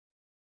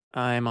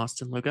I'm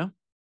Austin Lugo.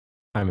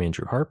 I'm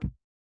Andrew Harp.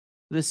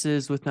 This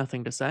is With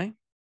Nothing to Say.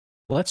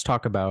 Let's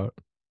talk about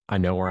I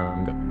Know Where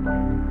I'm Going.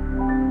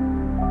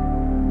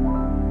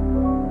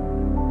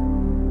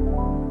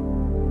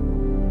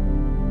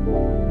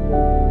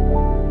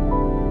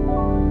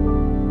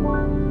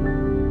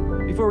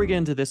 Before we get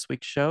into this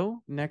week's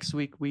show, next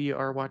week we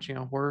are watching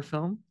a horror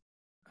film.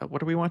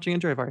 What are we watching,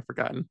 Andrew? I've already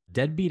forgotten.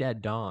 Deadbeat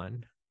at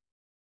Dawn.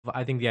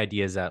 I think the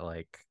idea is that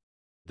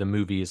the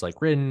movie is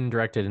written,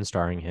 directed, and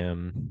starring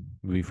him.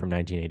 Movie from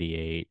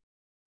 1988.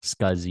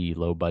 Scuzzy,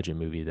 low budget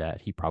movie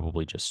that he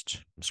probably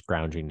just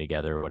scrounging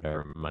together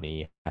whatever money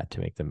he had to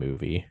make the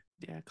movie.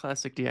 Yeah,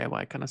 classic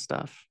DIY kind of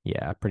stuff.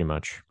 Yeah, pretty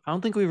much. I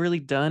don't think we've really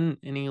done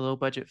any low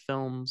budget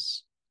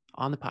films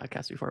on the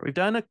podcast before. We've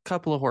done a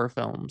couple of horror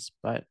films,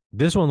 but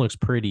This one looks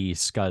pretty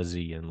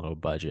scuzzy and low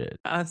budget.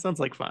 it sounds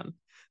like fun.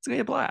 It's gonna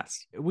be a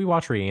blast. We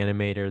watch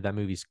Reanimator. That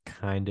movie's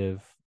kind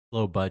of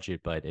low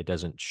budget, but it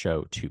doesn't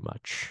show too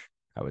much,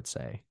 I would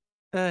say.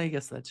 I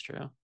guess that's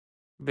true.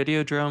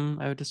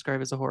 Videodrome, I would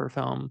describe as a horror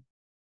film,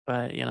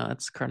 but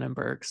it's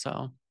Cronenberg.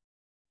 So,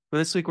 but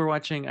this week we're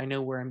watching I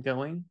Know Where I'm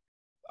Going,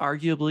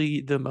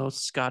 arguably the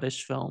most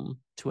Scottish film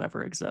to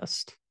ever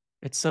exist.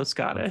 It's so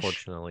Scottish.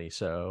 Unfortunately,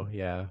 so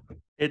yeah.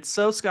 It's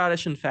so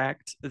Scottish, in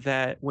fact,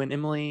 that when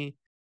Emily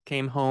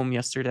came home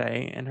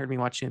yesterday and heard me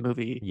watching the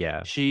movie,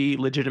 Yeah. she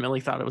legitimately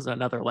thought it was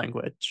another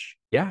language.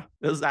 Yeah.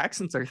 Those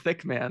accents are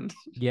thick, man.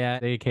 Yeah.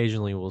 They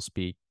occasionally will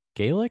speak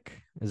Gaelic.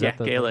 Is Yeah, that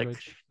the Gaelic.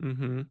 language?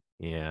 Mm-hmm.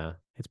 Yeah.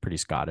 It's pretty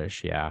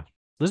Scottish. Yeah.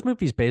 This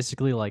movie's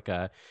basically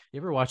you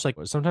ever watch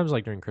sometimes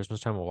during Christmas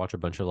time we'll watch a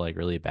bunch of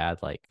really bad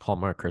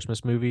Hallmark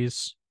Christmas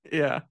movies.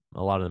 Yeah.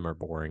 A lot of them are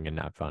boring and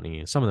not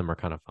funny. Some of them are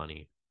kind of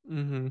funny.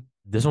 Mm-hmm.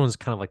 This one's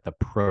kind of like the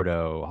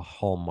proto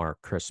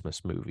Hallmark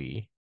Christmas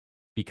movie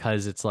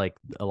because it's like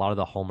a lot of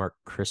the Hallmark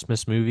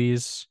Christmas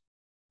movies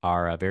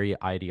are very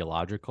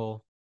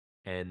ideological,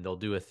 and they'll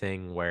do a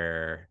thing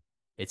where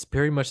it's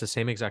very much the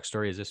same exact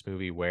story as this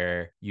movie,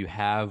 where you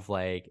have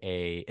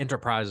a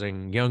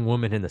enterprising young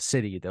woman in the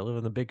city. They live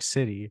in the big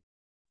city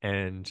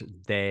and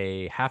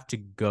they have to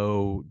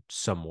go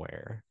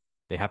somewhere.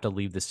 They have to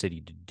leave the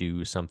city to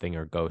do something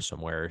or go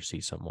somewhere or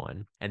see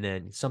someone. And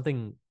then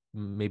something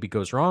maybe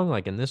goes wrong,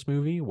 like in this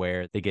movie,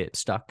 where they get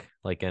stuck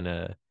in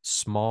a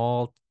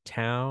small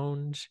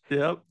town.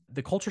 Yep.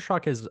 The culture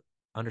shock is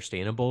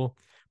understandable,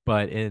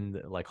 but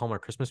in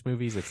Hallmark Christmas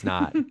movies, it's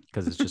not,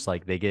 because it's just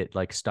they get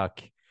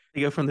stuck.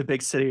 You go from the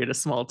big city to a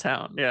small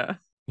town. Yeah.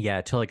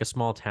 Yeah, to a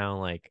small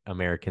town,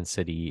 American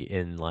city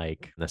in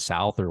the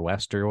South or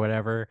West or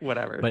whatever.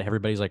 Whatever. But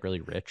everybody's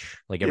really rich.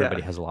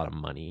 Everybody has a lot of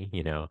money.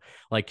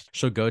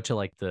 She'll go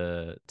to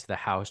the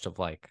house of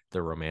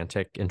the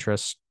romantic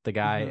interest, the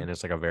guy, Mm-hmm. and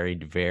it's a very,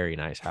 very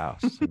nice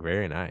house.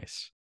 Very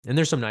nice. And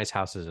there's some nice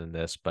houses in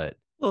this, but A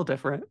little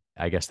different.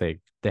 I guess they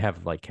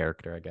have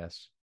character, I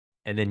guess.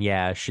 And then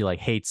yeah, she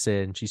hates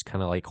it and she's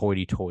kind of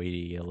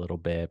hoity-toity a little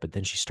bit, but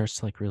then she starts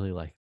to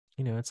really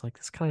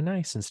it's kind of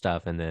nice and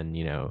stuff, and then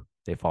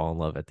they fall in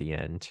love at the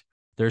end.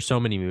 There's so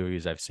many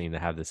movies I've seen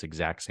that have this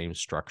exact same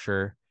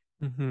structure.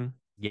 Mm-hmm.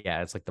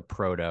 Yeah, it's the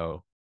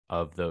proto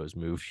of those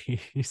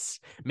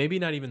movies. Maybe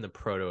not even the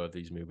proto of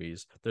these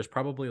movies. There's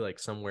probably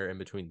somewhere in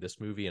between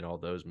this movie and all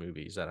those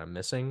movies that I'm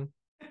missing.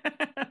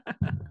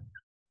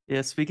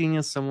 Yeah, speaking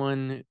as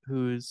someone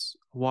who's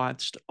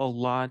watched a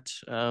lot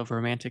of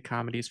romantic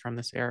comedies from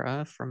this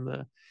era, from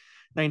the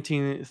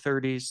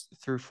 1930s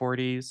through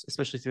 40s,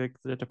 especially through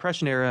the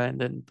Depression era and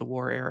then the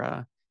war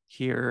era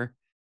here,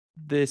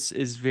 this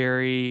is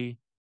very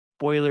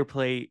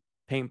boilerplate,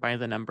 paint by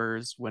the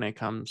numbers when it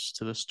comes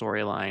to the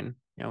storyline.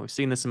 We've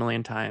seen this a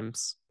million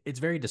times. It's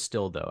very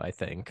distilled, though, I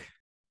think.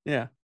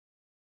 Yeah.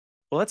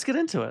 Well, let's get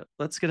into it.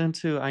 Let's get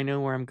into I Know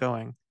Where I'm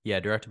Going. Yeah,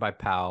 directed by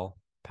Powell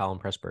and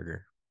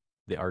Pressburger.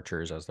 The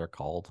Archers, as they're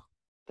called.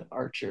 The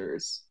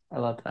Archers. I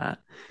love that.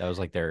 That was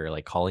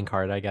their calling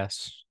card, I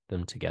guess,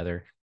 them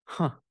together.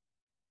 Huh.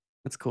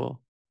 That's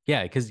cool.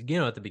 Yeah, because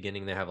at the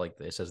beginning they have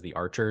it says the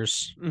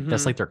Archers. Mm-hmm.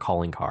 That's their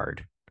calling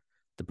card,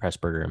 the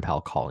Pressburger and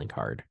Powell calling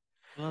card.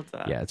 I love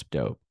that. Yeah, it's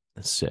dope.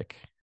 That's sick.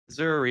 Is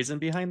there a reason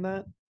behind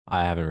that?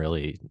 I haven't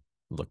really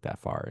looked that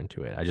far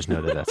into it. I just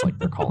know that that's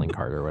their calling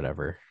card or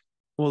whatever.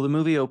 Well, the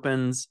movie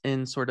opens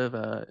in sort of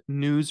a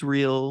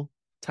newsreel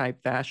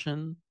type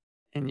fashion,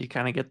 and you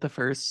kind of get the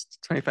first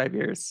 25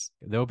 years.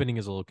 The opening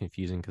is a little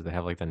confusing because they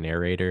have the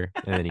narrator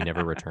and then he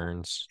never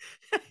returns.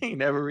 He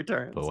never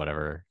returns. But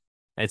whatever.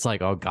 It's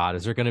oh God,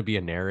 is there going to be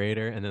a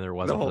narrator? And then there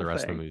wasn't for the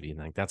rest thing. of the movie.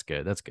 And that's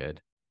good. That's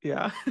good.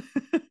 Yeah.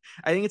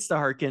 I think it's to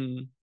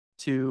hearken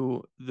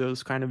to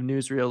those kind of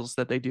newsreels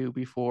that they do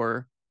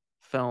before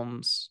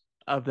films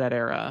of that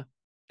era,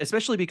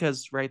 especially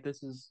because, right,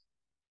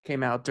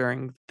 came out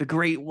during the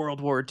Great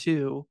World War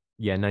II.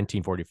 Yeah,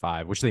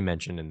 1945, which they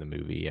mentioned in the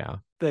movie. Yeah.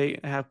 They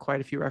have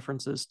quite a few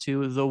references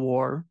to the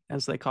war,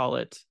 as they call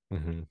it.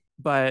 Mm-hmm.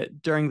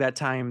 But during that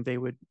time, they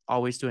would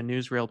always do a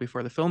newsreel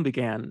before the film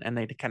began, and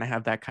they'd kind of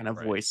have that kind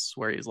of voice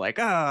where he's like,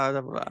 blah,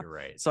 blah, blah. You're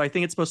right. So I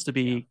think it's supposed to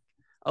be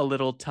a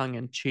little tongue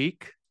in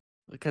cheek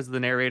because the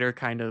narrator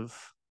kind of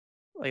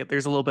like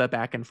there's a little bit of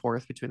back and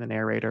forth between the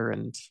narrator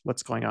and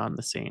what's going on in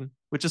the scene,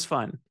 which is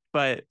fun.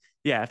 But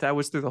yeah, if that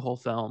was through the whole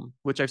film,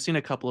 which I've seen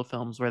a couple of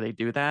films where they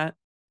do that,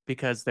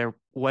 because there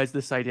was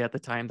this idea at the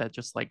time that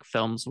just like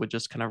films would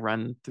just kind of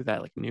run through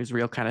that like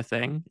newsreel kind of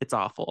thing. It's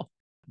awful.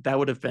 That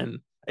would have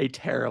been a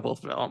terrible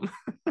film.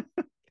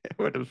 It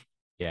would have.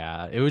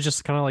 Yeah, it was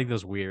just kind of like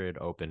this weird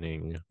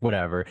opening,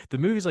 whatever. The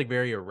movie's like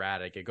very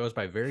erratic. It goes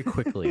by very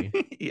quickly.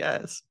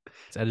 Yes.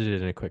 It's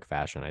edited in a quick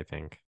fashion, I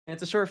think. And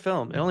it's a short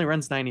film. It only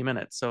runs 90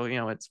 minutes. So,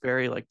 it's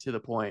very like to the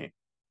point.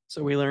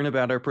 So we learn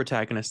about our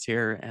protagonist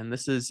here, and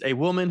this is a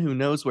woman who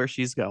knows where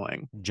she's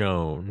going.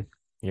 Joan.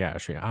 Yeah,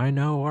 I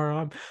know where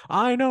I'm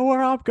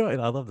going.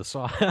 I love the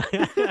song.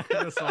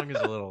 The song is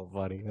a little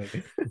funny.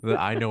 Like, the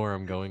I know where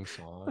I'm going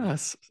song.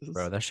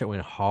 Bro, that shit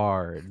went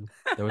hard.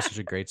 That was such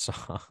a great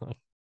song.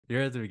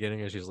 You're at the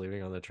beginning as she's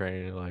leaving on the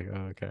train. You're like,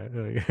 oh, okay.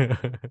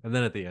 And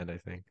then at the end, I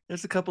think.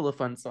 There's a couple of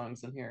fun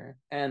songs in here.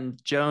 And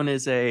Joan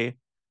is a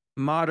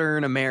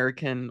modern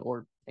American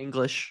or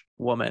English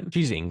woman.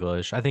 She's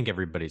English. I think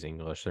everybody's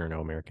English. There are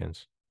no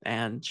Americans.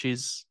 And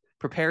she's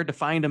prepared to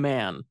find a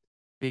man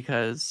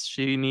because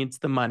she needs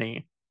the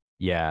money.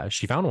 Yeah,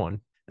 she found one.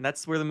 And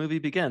that's where the movie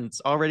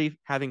begins, already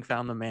having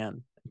found the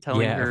man.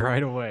 Telling her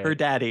right away. Her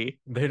daddy.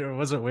 They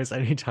wasn't waste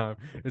any time.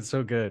 It's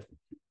so good.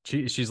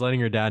 She's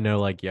letting her dad know,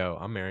 like, yo,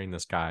 I'm marrying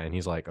this guy. And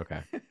he's like,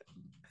 okay.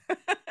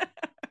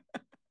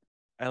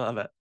 I love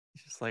it.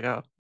 She's like,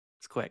 oh,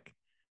 it's quick.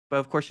 But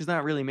of course, she's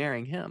not really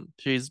marrying him.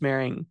 She's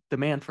marrying the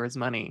man for his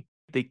money.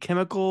 The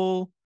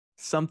chemical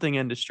something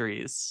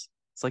industries.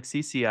 It's like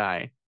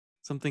CCI,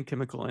 something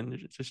chemical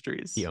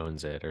industries. He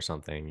owns it or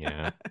something.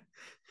 Yeah.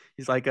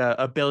 He's like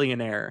a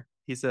billionaire.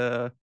 He's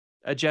a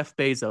Jeff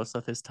Bezos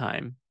of his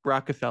time,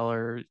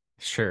 Rockefeller.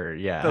 Sure.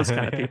 Yeah. Those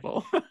kind of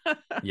people.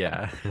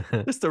 Yeah.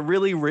 Just a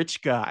really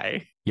rich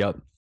guy. Yep.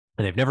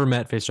 And they've never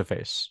met face to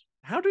face.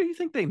 How do you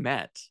think they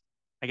met?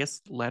 I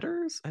guess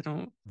letters?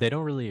 They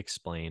don't really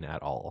explain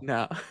at all.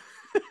 No.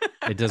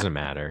 It doesn't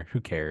matter.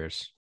 Who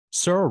cares?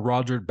 Sir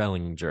Roger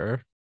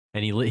Bellinger.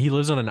 And he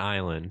lives on an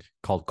island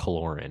called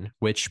Caloran,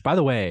 which, by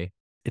the way,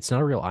 it's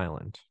not a real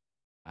island.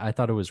 I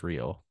thought it was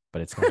real,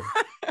 but it's not.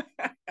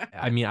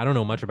 I mean, I don't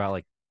know much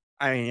about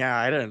yeah,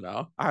 I don't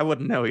know. I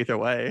wouldn't know either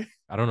way.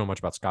 I don't know much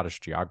about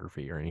Scottish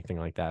geography or anything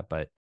like that,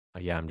 but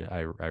yeah,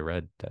 I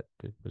read that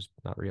it was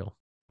not real.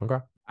 Okay.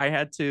 I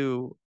had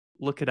to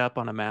look it up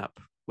on a map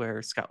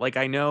where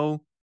I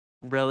know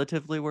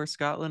relatively where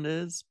Scotland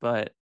is,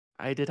 but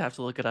I did have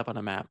to look it up on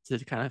a map to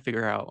kind of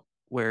figure out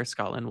where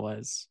Scotland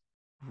was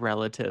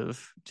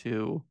relative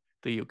to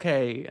the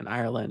UK and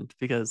Ireland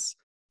because,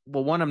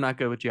 well, one, I'm not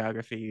good with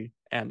geography,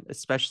 and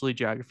especially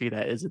geography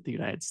that isn't the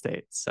United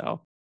States.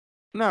 So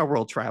I'm not a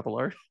world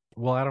traveler.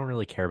 Well, I don't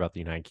really care about the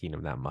United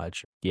Kingdom that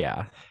much.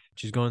 Yeah.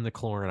 She's going to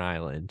Caloran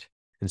Island.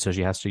 And so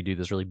she has to do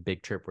this really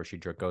big trip where she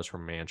goes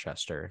from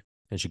Manchester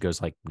and she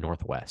goes like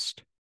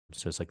northwest.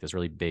 So it's like this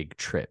really big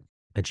trip.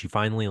 And she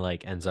finally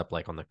like ends up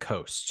like on the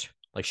coast.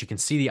 Like she can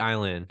see the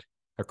island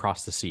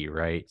across the sea,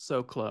 right?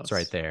 So close. It's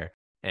right there.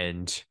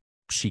 And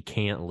she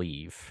can't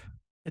leave.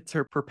 It's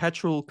her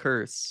perpetual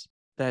curse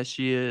that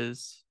she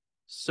is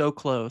so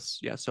close,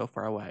 yet so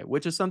far away,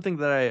 which is something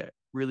that I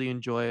really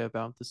enjoy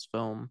about this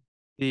film.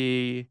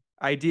 The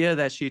idea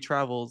that she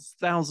travels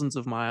thousands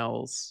of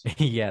miles.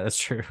 Yeah, that's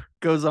true.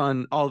 Goes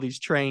on all these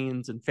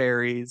trains and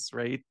ferries,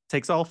 right?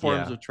 Takes all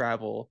forms of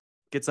travel.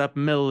 Gets up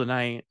middle of the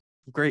night.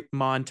 Great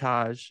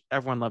montage.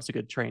 Everyone loves a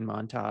good train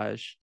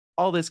montage.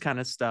 All this kind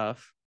of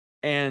stuff.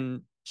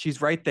 And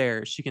she's right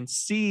there. She can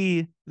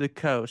see the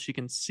coast. She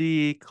can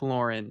see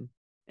Caloran.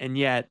 And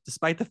yet,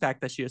 despite the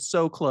fact that she is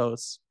so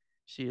close,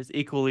 she is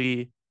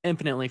equally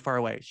infinitely far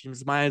away. She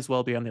might as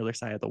well be on the other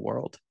side of the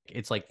world.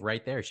 It's like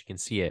right there. She can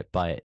see it,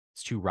 but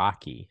it's too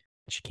rocky.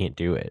 She can't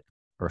do it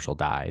or she'll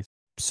die.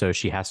 So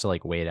she has to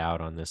like wait out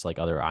on this like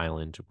other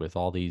island with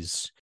all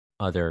these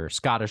other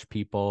Scottish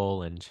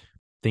people, and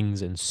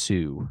things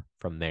ensue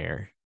from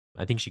there.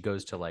 I think she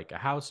goes to like a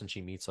house and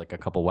she meets like a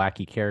couple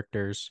wacky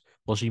characters.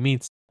 Well, she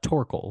meets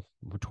Torquil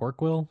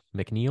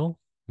McNeil.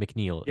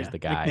 McNeil is the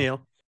guy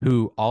McNeil,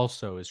 who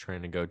also is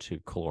trying to go to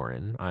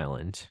Caloran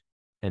Island,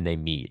 and they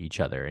meet each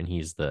other, and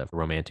he's the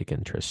romantic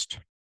interest.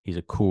 He's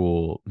a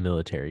cool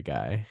military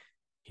guy.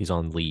 He's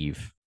on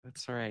leave.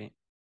 That's right.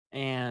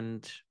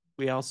 And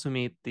we also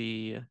meet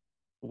the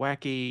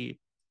wacky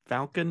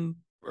Falconer.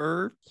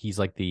 He's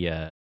like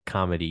the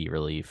comedy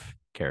relief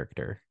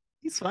character.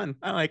 He's fun.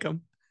 I like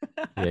him.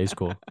 Yeah, he's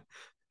cool.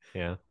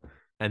 Yeah.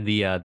 And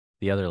the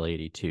other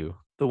lady too.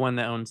 The one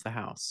that owns the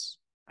house.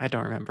 I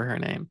don't remember her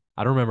name.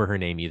 I don't remember her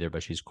name either,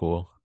 but she's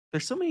cool.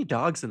 There's so many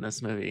dogs in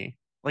this movie.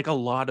 Like a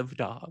lot of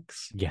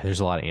dogs. Yeah, there's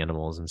a lot of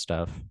animals and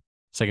stuff.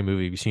 Second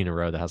movie we've seen in a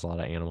row that has a lot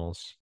of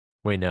animals.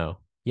 Wait, no.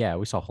 Yeah,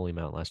 we saw Holy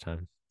Mountain last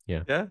time.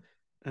 Yeah. Yeah.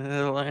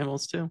 A lot of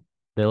animals too.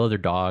 They love their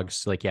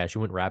dogs. Like, yeah, she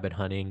went rabbit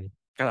hunting.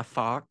 Got a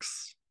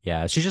fox.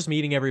 Yeah, she's just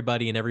meeting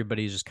everybody, and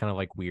everybody's just kind of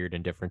like weird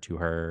and different to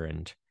her,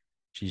 and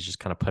she's just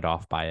kind of put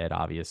off by it,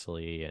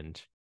 obviously. And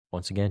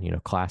once again,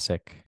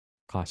 classic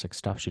Classic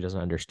stuff she doesn't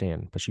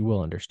understand, but she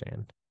will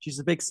understand. She's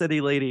a big city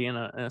lady in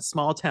a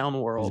small town She's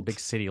a world. big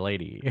city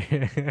lady.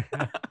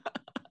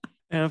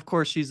 And of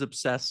course, she's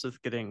obsessed with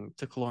getting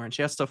to Caloran.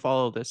 She has to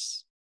follow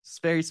this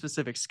very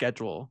specific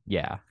schedule.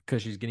 Yeah,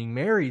 because she's getting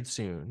married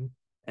soon.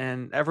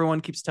 And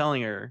everyone keeps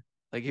telling her,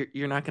 like,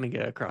 you're not going to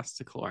get across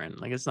to Caloran.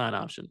 Like, it's not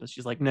an option. But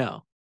she's like,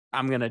 no,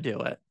 I'm going to do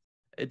it.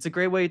 It's a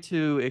great way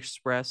to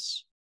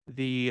express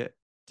the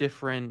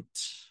different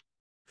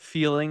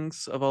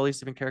feelings of all these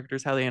different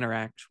characters, how they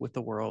interact with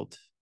the world.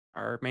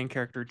 Our main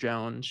character,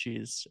 Joan,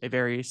 she's a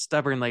very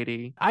stubborn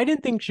lady. I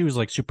didn't think she was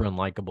like super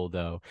unlikable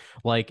though.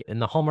 Like in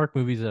the Hallmark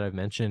movies that I've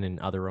mentioned and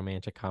other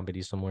romantic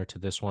comedies similar to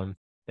this one,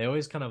 they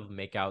always kind of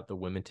make out the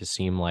women to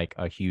seem like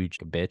a huge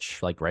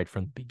bitch, like right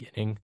from the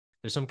beginning.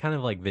 There's some kind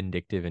of like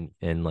vindictive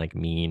and like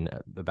mean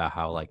about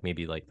how like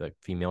maybe like the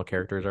female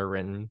characters are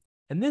written.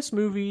 In this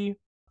movie,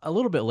 a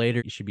little bit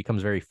later, she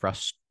becomes very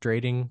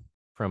frustrating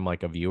from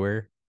like a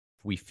viewer.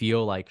 We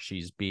feel like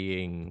she's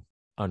being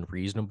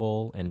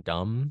unreasonable and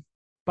dumb,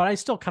 but I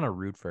still kind of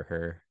root for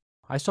her.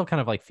 I still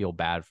kind of like feel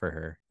bad for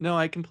her. No,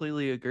 I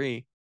completely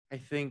agree. I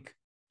think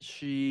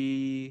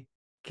she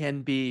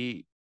can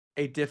be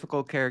a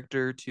difficult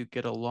character to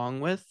get along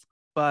with,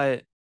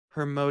 but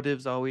her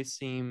motives always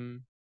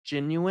seem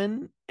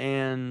genuine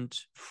and,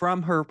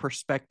 from her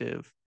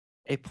perspective,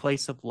 a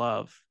place of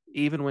love,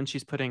 even when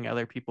she's putting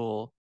other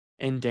people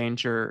in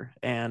danger.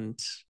 And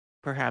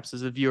perhaps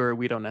as a viewer,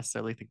 we don't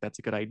necessarily think that's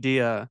a good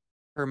idea.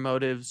 Her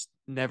motives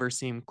never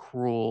seem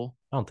cruel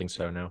I don't think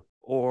so, no.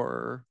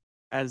 or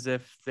as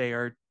if they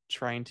are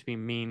trying to be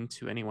mean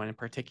to anyone in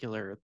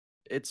particular.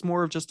 It's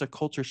more of just a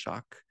culture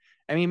shock.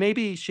 I mean,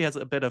 maybe she has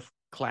a bit of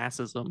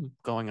classism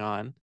going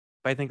on,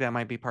 but I think that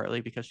might be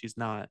partly because she's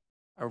not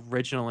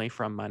originally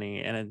from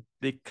money. And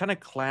the kind of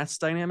class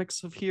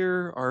dynamics of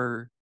here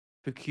are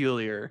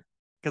peculiar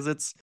because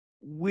it's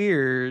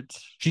weird.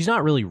 She's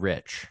not really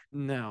rich.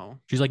 No.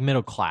 She's like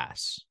middle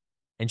class.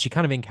 And she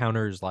kind of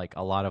encounters like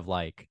a lot of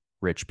like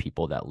rich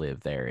people that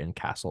live there in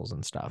castles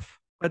and stuff.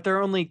 But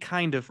they're only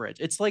kind of rich.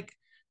 It's like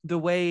the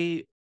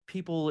way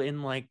people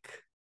in like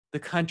the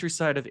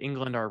countryside of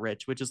England are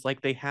rich, which is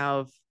like they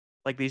have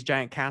like these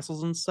giant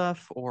castles and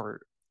stuff,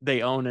 or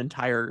they own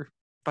entire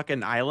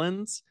fucking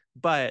islands,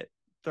 but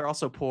they're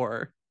also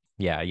poor.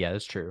 Yeah,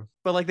 that's true.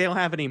 But like they don't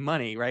have any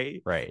money,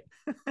 right? Right.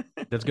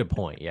 That's a good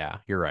point. Yeah,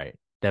 you're right.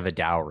 They have a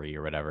dowry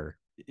or whatever.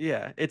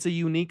 Yeah, it's a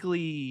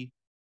uniquely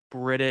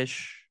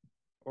British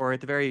or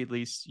at the very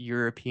least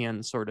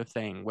European sort of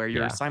thing where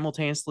you're Yeah.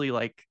 simultaneously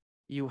like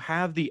you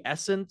have the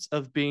essence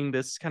of being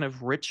this kind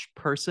of rich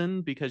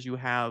person because you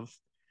have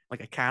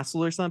like a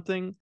castle or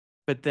something,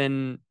 but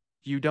then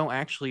you don't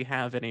actually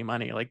have any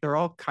money. Like they're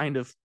all kind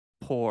of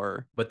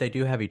poor. But they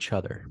do have each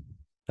other.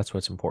 That's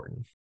what's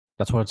important.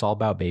 That's what it's all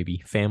about,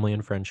 baby. Family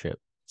and friendship.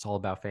 It's all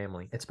about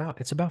family. It's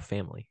about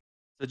family.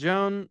 So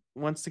Joan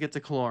wants to get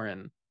to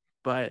Caloran,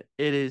 but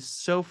it is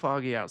so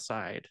foggy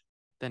outside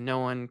that no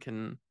one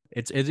can.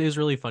 It is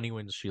really funny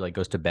when she like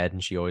goes to bed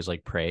and she always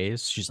like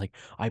prays. She's like,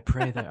 I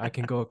pray that I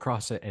can go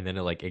across it, and then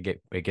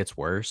it gets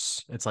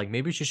worse. It's like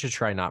maybe she should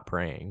try not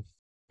praying.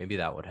 Maybe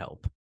that would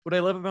help. What I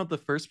love about the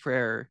first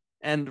prayer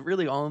and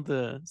really all of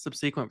the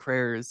subsequent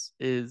prayers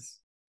is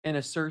in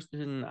a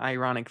certain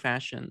ironic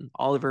fashion,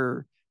 all of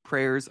her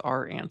prayers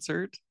are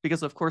answered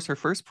because, of course, her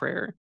first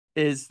prayer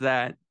is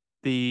that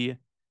the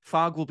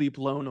fog will be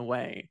blown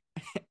away.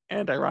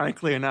 And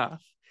ironically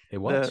enough, It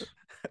was.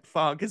 the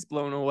fog is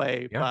blown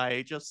away Yeah.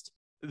 by just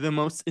the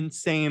most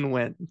insane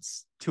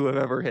winds to have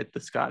ever hit the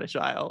Scottish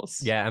Isles.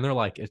 Yeah, and they're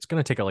like, it's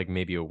gonna take like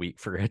maybe a week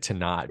for it to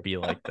not be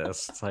like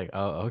this. It's like,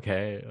 oh,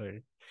 okay.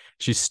 Like,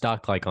 she's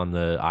stuck like on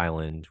the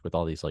island with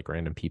all these like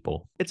random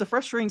people. It's a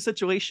frustrating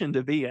situation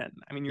to be in.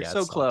 I mean, you're Yeah, it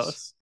so sucks.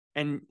 close.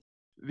 And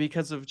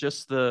because of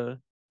just the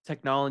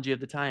technology of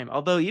the time,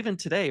 although even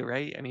today,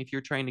 right? I mean, if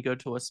you're trying to go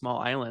to a small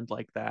island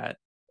like that,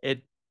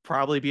 it'd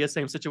probably be a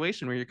same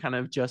situation where you're kind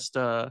of just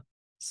a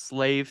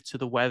slave to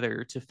the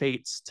weather, to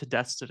fates, to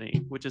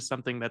destiny, which is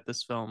something that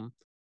this film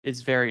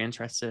is very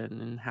interested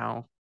in,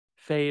 how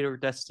fate or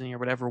destiny or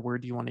whatever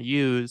word you want to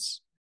use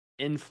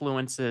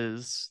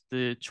influences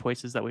the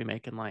choices that we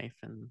make in life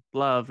and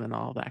love and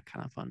all that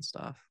kind of fun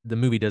stuff. The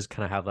movie does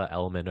kind of have that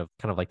element of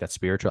kind of like that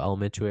spiritual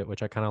element to it,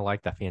 which I kind of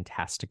like, that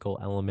fantastical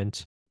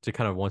element to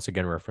kind of once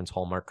again reference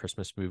Hallmark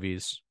Christmas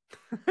movies.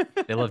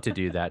 They love to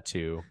do that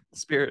too.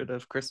 Spirit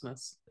of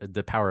Christmas.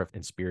 The power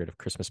and spirit of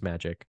Christmas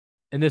magic.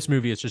 In this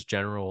movie, it's just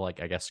general,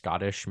 like, I guess,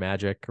 Scottish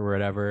magic or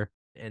whatever.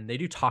 And they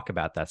do talk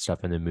about that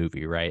stuff in the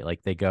movie, right?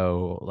 Like they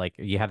go, like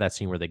you have that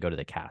scene where they go to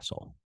the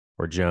castle,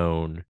 where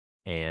Joan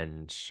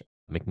and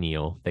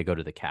McNeil, they go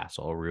to the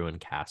castle, a ruined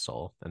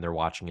castle, and they're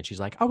watching, and she's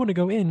like, I want to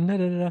go in. Da,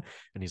 da, da.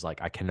 And he's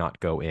like, I cannot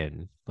go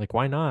in. Like,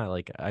 why not?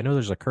 Like, I know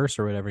there's a curse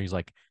or whatever. He's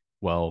like,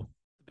 well,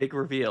 Big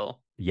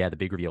reveal. yeah, the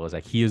big reveal is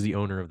like he is the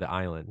owner of the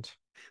island.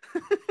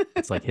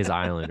 It's like his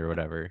island or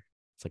whatever.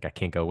 It's like I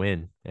can't go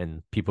in,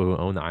 and people who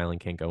own the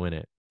island can't go in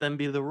it. Then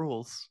be the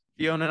rules.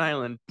 If you own an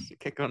island, you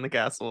can't go in the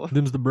castle.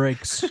 Them's the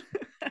breaks.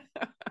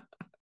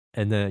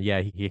 And then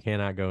yeah, he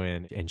cannot go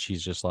in, and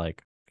she's just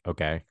like,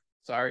 okay.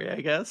 Sorry,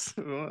 I guess.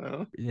 I don't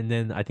know. And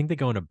then I think they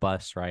go on a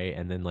bus, right?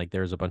 And then like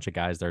there's a bunch of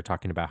guys that are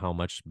talking about how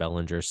much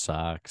Bellinger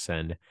sucks,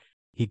 and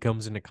he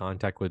comes into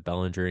contact with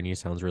Bellinger and he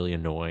sounds really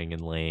annoying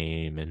and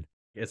lame. And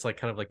it's like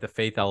kind of like the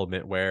faith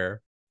element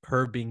where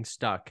her being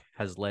stuck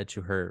has led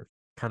to her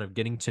kind of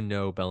getting to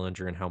know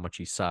Bellinger and how much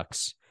he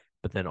sucks,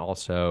 but then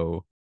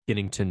also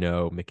getting to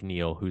know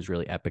McNeil, who's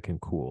really epic and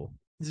cool.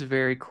 He's a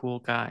very cool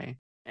guy.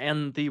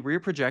 And the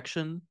rear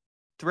projection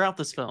throughout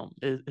this film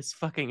is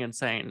fucking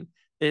insane.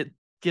 It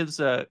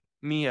gives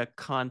me a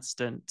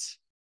constant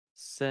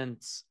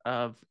sense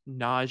of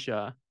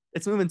nausea.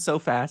 It's moving so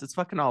fast. It's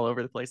fucking all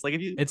over the place. Like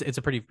if you It's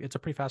a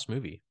pretty fast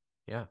movie.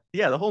 Yeah.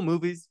 yeah, the whole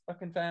movie's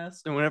fucking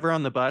fast. And whenever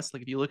on the bus,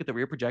 like if you look at the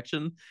rear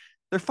projection,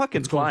 they're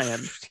fucking It's going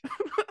flying.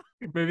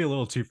 maybe a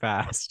little too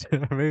fast.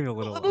 Maybe a A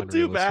little little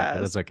too unrealistic,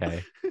 but that's fast.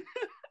 okay.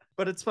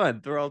 But it's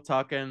fun. They're all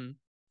talking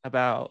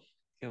about,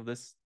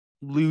 this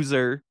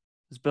loser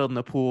who's building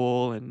a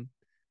pool and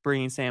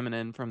bringing salmon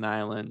in from the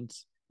island,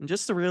 and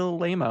just a real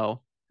lameo.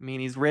 I mean,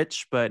 he's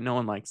rich, but no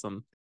one likes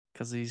him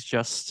because he's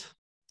just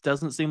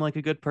doesn't seem like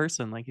a good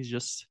person. Like he's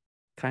just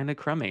kind of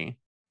crummy.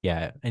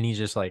 Yeah, and he's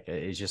just like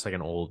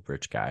an old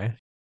rich guy.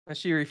 But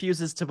she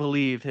refuses to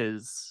believe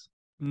his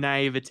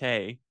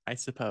naivete, I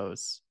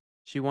suppose.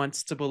 She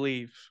wants to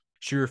believe.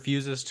 She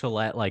refuses to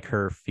let like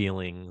her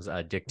feelings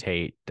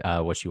dictate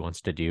what she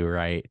wants to do,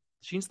 right?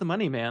 She needs the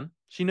money, man.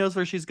 She knows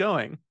where she's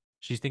going.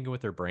 She's thinking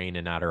with her brain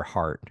and not her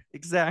heart.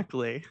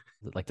 Exactly.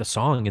 Like the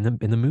song in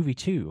the movie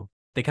too.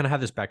 They kind of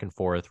have this back and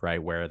forth,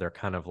 right? Where they're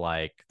kind of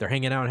like they're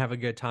hanging out and have a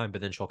good time,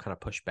 but then she'll kind of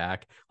push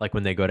back. Like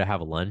when they go to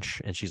have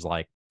lunch and she's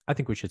like, I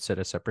think we should sit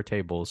at separate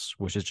tables,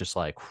 which is just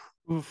like,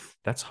 Oof.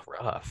 that's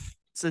rough.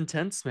 It's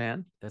intense,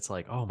 man. That's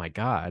like, oh my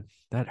God,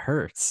 that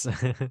hurts.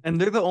 And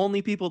they're the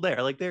only people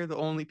there. Like they're the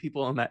only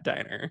people in that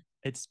diner.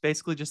 It's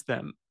basically just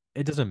them.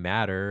 It doesn't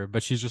matter,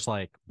 but she's just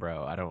like,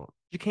 bro, I don't.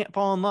 You can't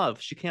fall in love.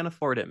 She can't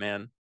afford it,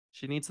 man.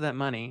 She needs that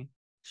money.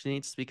 She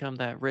needs to become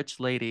that rich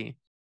lady.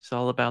 It's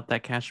all about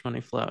that cash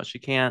money flow. She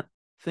can't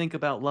think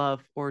about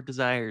love or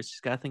desires. She's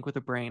got to think with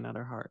her brain, not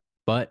her heart.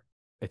 But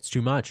it's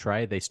too much,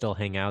 right? They still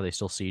hang out, they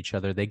still see each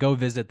other. They go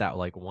visit that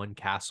like one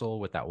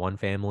castle with that one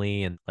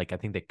family, and like I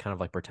think they kind of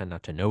like pretend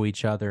not to know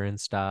each other and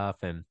stuff.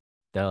 And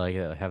they like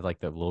have like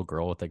the little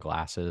girl with the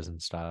glasses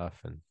and stuff,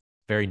 and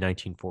very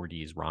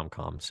 1940s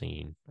rom-com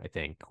scene, I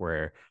think,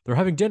 where they're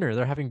having dinner,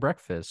 they're having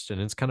breakfast, and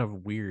it's kind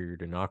of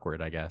weird and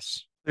awkward, I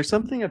guess. There's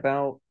something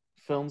about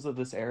films of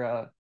this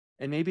era,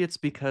 and maybe it's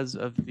because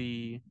of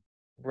the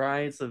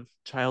rise of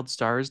child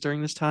stars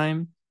during this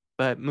time,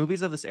 but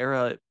movies of this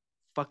era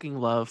fucking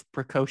love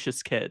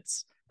precocious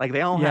kids. Like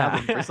they all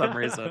have them for some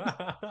reason.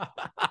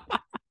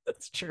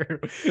 That's true.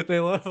 They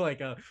love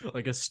like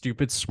a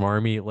stupid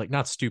smarmy, like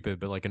not stupid,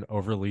 but like an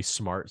overly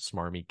smart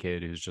smarmy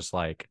kid who's just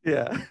like,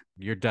 Yeah.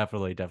 you're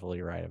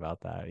definitely right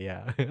about that.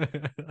 Yeah.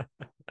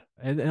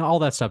 And all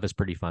that stuff is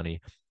pretty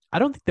funny. I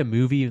don't think the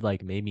movie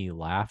like made me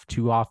laugh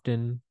too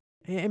often.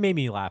 It made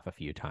me laugh a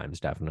few times,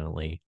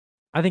 definitely.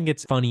 I think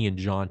it's funny and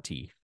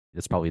jaunty.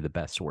 It's probably the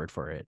best word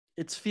for it.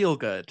 It's feel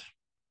good,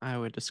 I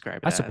would describe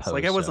it I as. Like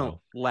I suppose wasn't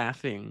so.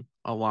 laughing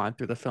a lot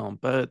through the film,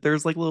 but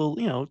there's like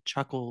little,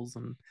 chuckles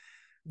and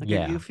like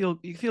Yeah. you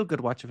feel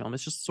good watching film.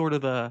 It's just sort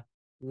of a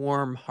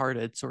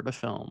warm-hearted sort of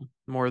film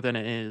more than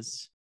it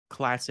is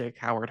classic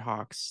Howard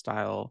Hawks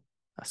style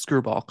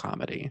screwball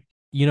comedy.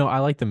 I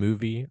like the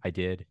movie. I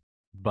did.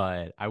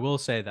 But I will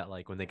say that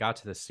like when they got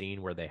to the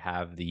scene where they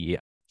have the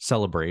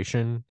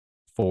celebration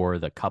for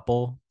the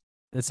couple,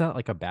 it's not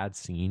like a bad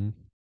scene,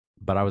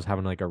 but I was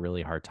having like a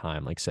really hard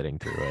time like sitting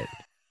through it.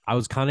 I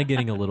was kind of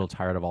getting a little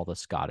tired of all the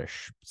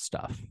Scottish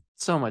stuff.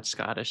 So much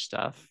Scottish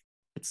stuff.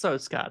 It's so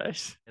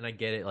Scottish. And I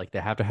get it. Like they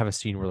have to have a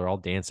scene where they're all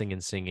dancing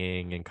and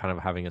singing and kind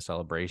of having a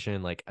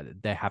celebration. Like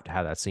they have to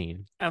have that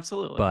scene.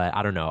 Absolutely. But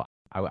I don't know.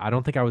 I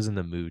don't think I was in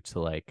the mood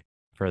to like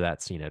for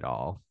that scene at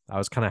all. I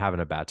was kind of having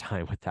a bad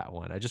time with that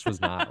one. I just was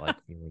not like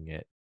feeling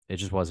it. It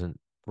just wasn't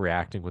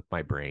reacting with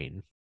my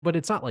brain. But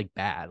it's not like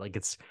bad. Like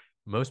it's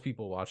most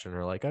people watching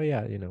are like, oh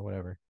yeah,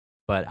 whatever.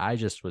 But I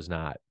just was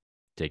not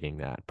digging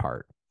that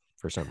part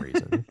for some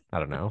reason. I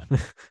don't know.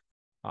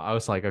 I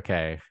was like,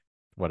 okay,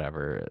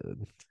 whatever.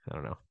 I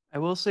don't know. I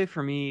will say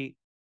for me,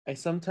 I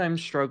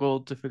sometimes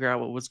struggled to figure out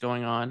what was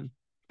going on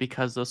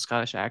because those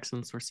Scottish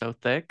accents were so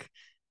thick.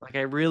 Like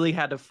I really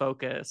had to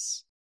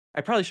focus. I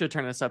probably should have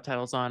turned the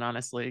subtitles on,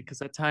 honestly,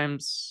 because at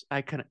times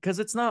I couldn't. Because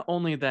it's not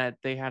only that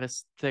they had a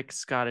thick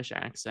Scottish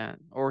accent,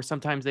 or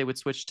sometimes they would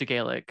switch to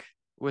Gaelic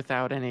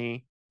without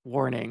any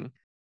warning,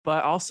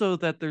 but also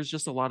that there's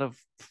just a lot of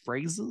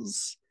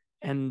phrases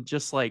and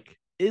just like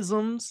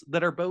isms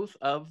that are both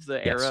of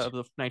the era Yes. of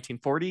the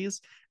 1940s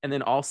and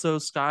then also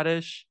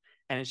Scottish.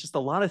 And it's just a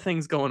lot of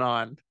things going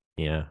on.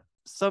 Yeah.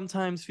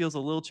 Sometimes feels a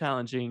little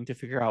challenging to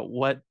figure out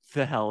what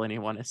the hell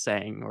anyone is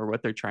saying or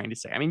what they're trying to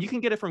say. I mean, you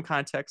can get it from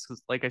context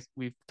because, like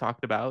we've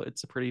talked about,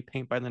 it's a pretty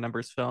paint by the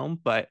numbers film,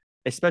 but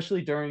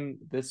especially during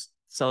this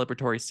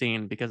celebratory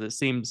scene because it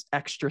seems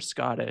extra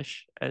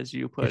Scottish, as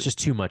you It's put. just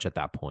too much at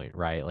that point,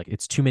 right? Like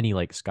it's too many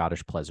like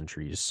Scottish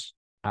pleasantries.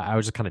 I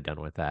was just kind of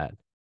done with that.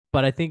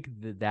 But I think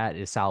that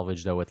is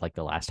salvaged though with like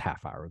the last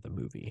half hour of the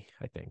movie.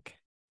 I think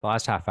the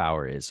last half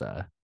hour is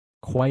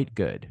quite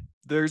good.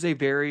 There's a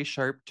very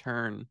sharp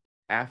turn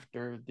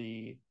after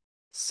the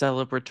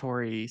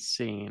celebratory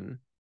scene,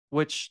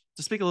 which,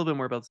 to speak a little bit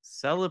more about the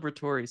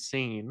celebratory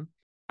scene,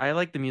 I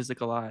like the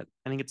music a lot.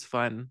 I think it's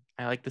fun.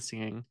 I like the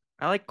singing.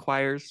 I like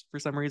choirs for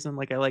some reason.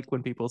 Like I like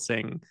when people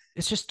sing.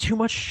 It's just too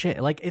much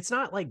shit. Like it's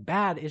not like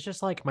bad. It's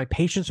just like my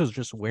patience was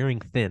just wearing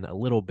thin a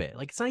little bit.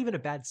 Like it's not even a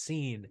bad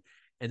scene,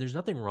 and there's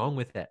nothing wrong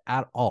with it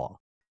at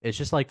all. It's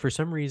just like for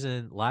some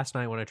reason last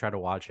night when I tried to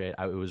watch it,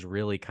 it was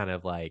really kind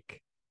of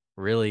like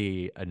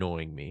really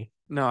annoying me.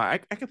 No, I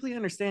completely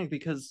understand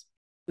because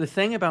the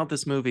thing about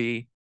this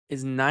movie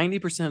is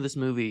 90% of this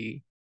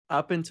movie,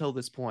 up until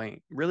this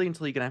point, really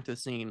until you get after the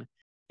scene,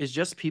 is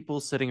just people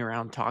sitting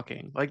around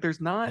talking. Like there's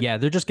not, Yeah,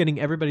 they're just getting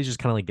everybody's just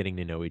kind of like getting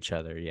to know each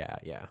other. Yeah,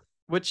 yeah.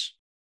 which,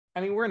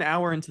 I mean, we're an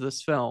hour into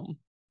this film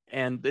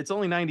and it's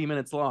only 90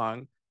 minutes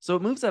long. So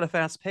it moves at a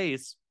fast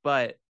pace,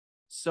 but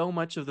so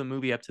much of the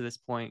movie up to this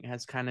point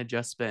has kind of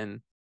just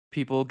been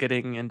people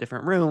getting in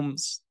different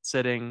rooms,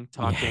 sitting,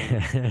 talking,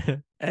 Yeah.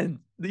 and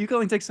you can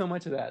only take so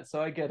much of that.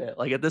 So I get it.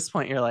 Like at this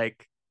point, you're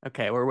like,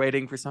 okay, we're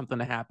waiting for something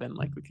to happen.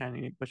 Like we kind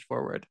of need to push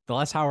forward. The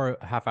last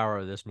half hour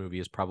of this movie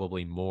is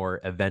probably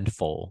more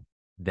eventful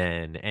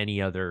than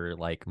any other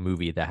like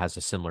movie that has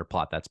a similar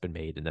plot that's been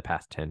made in the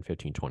past 10,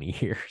 15, 20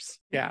 years.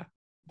 Yeah.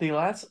 The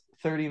last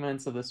 30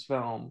 minutes of this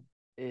film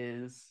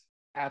is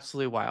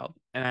absolutely wild,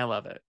 and I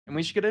love it. And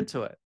we should get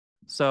into it.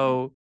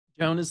 So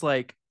Joan is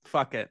like,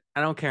 fuck it.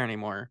 I don't care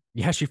anymore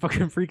Yeah, she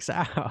fucking freaks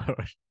out.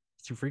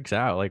 She freaks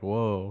out. Like,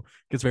 whoa.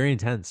 Gets very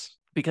intense.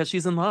 because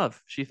she's in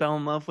love. She fell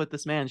in love with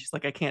this man. She's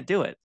like, I can't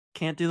do it.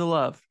 Can't do the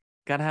love.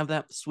 Gotta have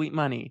that sweet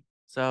money.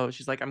 So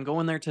she's like, I'm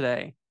going there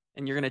today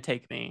and you're going to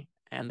take me.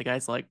 And the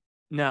guy's like,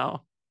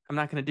 no, I'm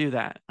not going to do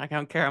that. I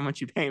don't care how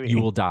much you pay me. You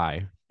will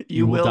die.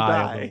 You will will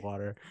die of the die.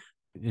 water.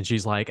 And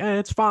she's like,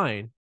 it's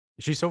fine.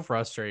 She's so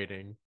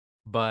frustrating,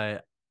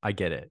 but I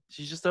get it.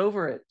 She's just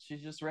over it.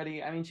 She's just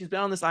ready. I mean, she's been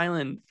on this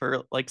island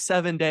for like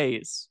 7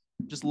 days,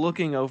 just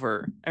looking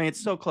over. I mean,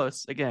 it's so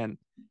close. Again,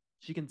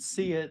 she can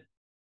see it,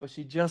 but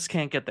she just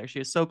can't get there. She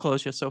is so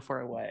close, she's so far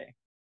away.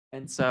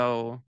 And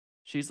so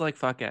she's like,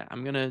 fuck it.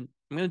 I'm gonna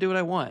do what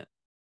I want.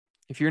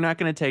 If you're not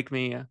gonna take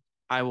me,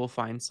 I will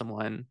find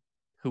someone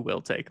who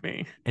will take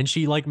me. And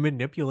she like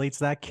manipulates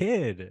that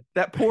kid.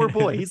 That poor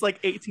boy. He's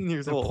like 18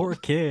 years The old. poor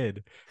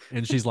kid.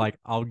 And she's like,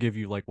 I'll give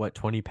you like what,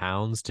 20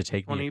 pounds to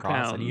take me 20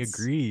 across. And he pounds.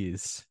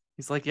 agrees.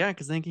 He's like, yeah,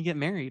 because then he can get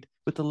married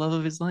with the love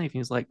of his life. He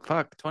was like,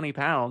 fuck, 20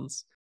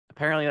 pounds.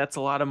 Apparently that's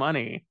a lot of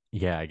money.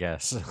 Yeah, I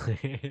guess.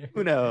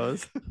 Who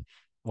knows?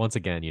 Once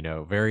again,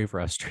 very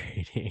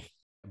frustrating.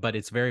 But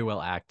it's very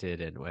well acted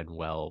and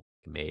well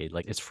made.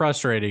 Like it's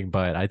frustrating,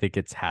 but I think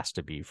it has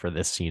to be for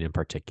this scene in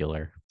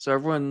particular. So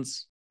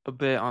everyone's a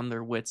bit on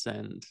their wits'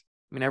 end.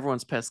 I mean,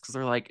 everyone's pissed because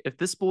they're like, if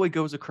this boy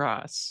goes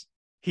across,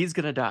 he's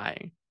gonna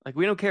die. Like,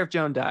 we don't care if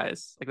Joan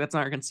dies. Like, that's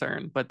not our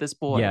concern. But this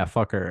boy, Yeah,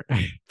 fuck her.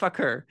 fuck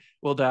her,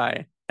 will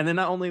die. And then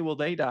not only will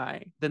they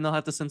die, then they'll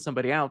have to send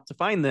somebody out to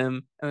find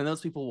them, and then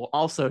those people will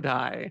also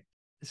die.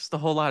 It's just a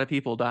whole lot of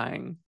people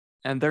dying,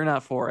 and they're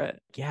not for it.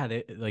 Yeah,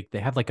 they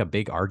have like a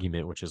big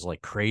argument, which is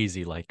like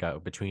crazy, like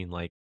between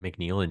like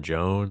McNeil and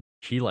Joan.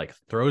 He like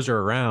throws her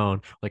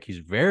around, like he's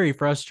very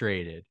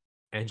frustrated,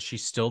 and she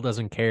still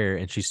doesn't care,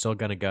 and she's still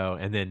gonna go.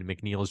 And then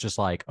McNeil's just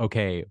like,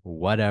 okay,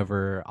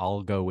 whatever,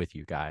 I'll go with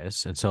you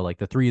guys. And so like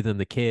the three of them,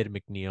 the kid,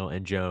 McNeil,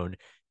 and Joan,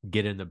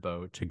 get in the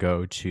boat to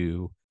go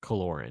to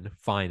Kaloran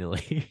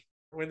finally.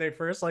 When they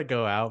first like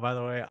go out, by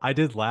the way, I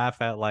did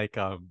laugh at like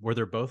where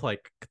they're both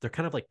like they're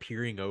kind of like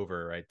peering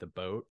over, right, the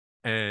boat,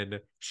 and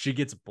she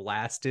gets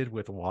blasted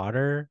with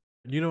water.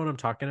 You know what I'm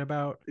talking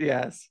about?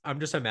 Yes. I'm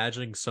just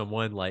imagining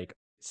someone like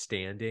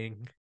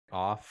standing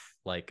off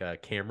like a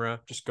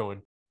camera, just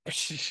going,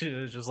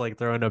 just like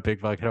throwing a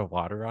big bucket of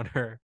water on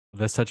her.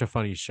 That's such a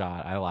funny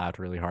shot. I laughed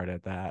really hard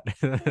at that.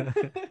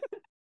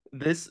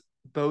 This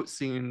boat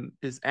scene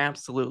is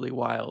absolutely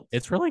wild.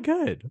 It's really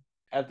good.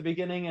 At the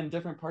beginning and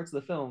different parts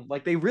of the film,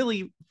 like they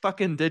really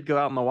fucking did go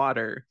out in the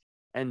water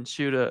and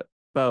shoot a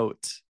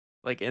boat,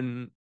 like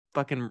in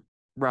fucking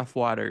rough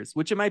waters,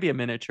 which it might be a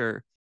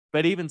miniature,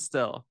 but even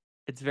still,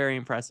 it's very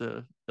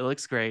impressive. It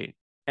looks great.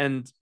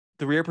 And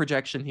the rear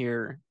projection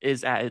here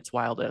is at its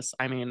wildest.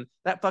 I mean,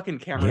 that fucking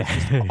camera is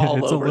just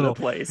all over the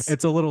place.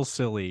 It's a little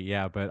silly,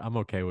 yeah, but I'm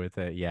okay with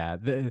it. Yeah,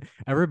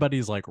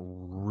 everybody's like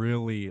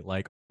really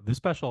like the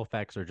special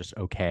effects are just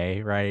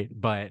okay, right?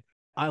 But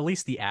at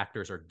least the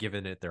actors are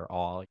giving it their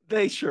all.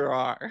 They sure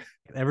are.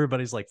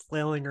 Everybody's like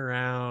flailing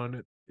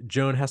around.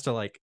 Joan has to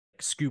like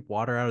scoop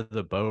water out of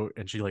the boat,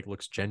 and she like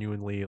looks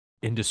genuinely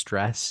in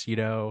distress.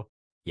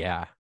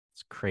 Yeah,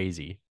 it's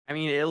crazy. I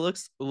mean, it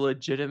looks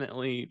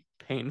legitimately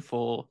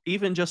painful,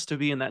 even just to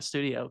be in that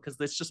studio, because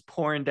it's just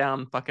pouring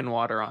down fucking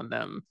water on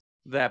them.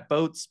 That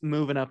boat's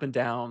moving up and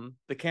down.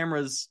 The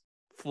camera's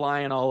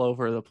flying all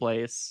over the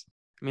place.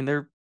 I mean,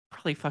 they're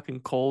probably fucking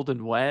cold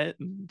and wet,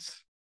 and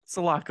It's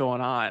a lot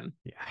going on.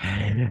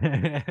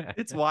 Yeah.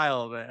 It's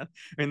wild, man.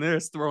 I mean, they're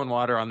just throwing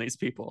water on these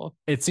people.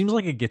 It seems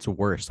like it gets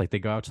worse. Like they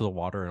go out to the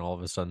water and all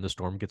of a sudden the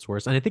storm gets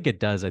worse. And I think it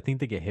does. I think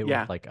they get hit with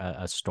Yeah. like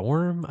a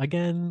storm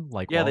again.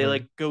 Like Yeah, while they they're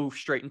like go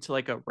straight into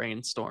like a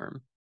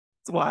rainstorm.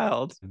 It's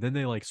wild. then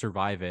they like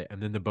survive it,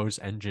 and then the boat's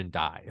engine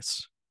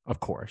dies, of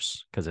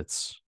course,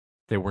 because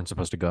they weren't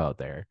supposed to go out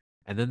there.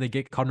 And then they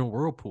get caught in a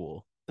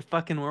whirlpool. The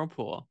fucking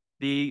whirlpool.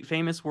 The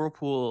famous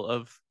whirlpool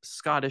of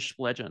Scottish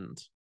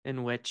legend,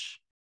 in which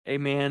a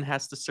man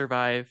has to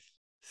survive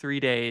 3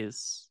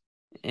 days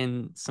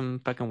in some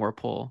fucking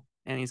whirlpool,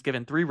 and he's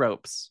given 3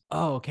 ropes.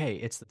 Oh, okay.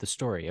 It's the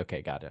story.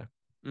 Okay, got it.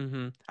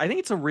 I think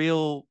it's a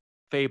real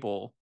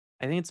fable.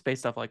 I think it's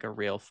based off like a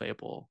real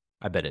fable.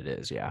 I bet it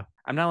is, yeah.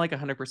 I'm not like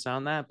 100%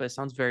 on that, but it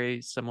sounds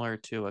very similar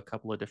to a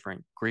couple of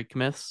different Greek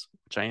myths,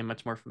 which I am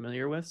much more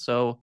familiar with.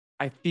 So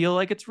I feel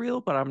like it's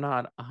real, but I'm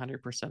not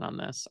 100% on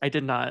this. I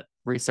did not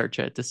research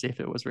it to see if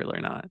it was real or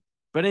not.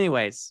 But,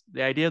 anyways,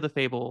 the idea of the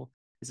fable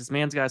is this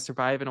man's got to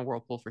survive in a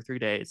whirlpool for 3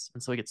 days.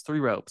 And so he gets 3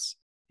 ropes.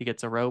 He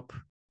gets a rope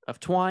of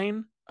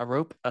twine, a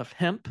rope of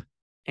hemp,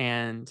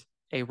 and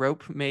a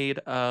rope made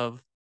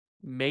of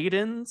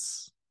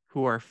maidens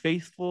who are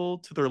faithful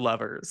to their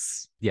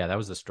lovers. Yeah, that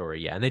was the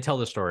story. Yeah. And they tell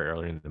the story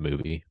earlier in the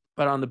movie.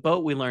 But on the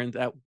boat, we learned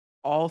that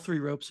all 3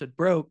 ropes had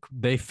broke.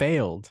 They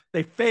failed.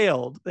 They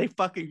failed. They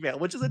fucking failed,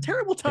 which is a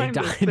terrible time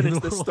to died in finish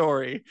the this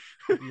story.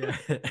 Yeah.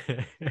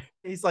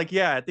 He's like,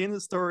 yeah, at the end of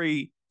the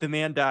story, the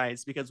man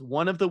dies because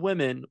one of the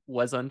women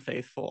was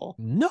unfaithful.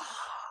 No.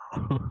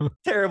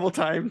 Terrible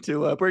time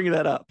to bring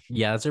that up.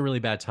 Yeah, that's a really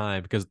bad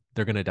time because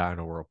they're gonna die in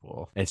a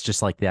whirlpool. It's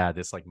just like, yeah,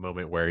 this like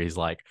moment where he's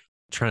like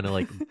trying to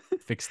like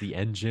fix the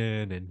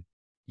engine, and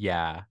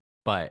yeah,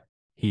 but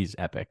he's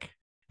epic.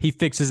 He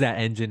fixes that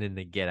engine and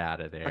they get out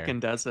of there.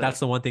 Fucking does it. That's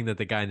the one thing that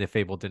the guy in the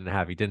fable didn't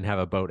have. He didn't have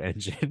a boat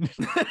engine.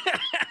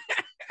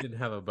 Didn't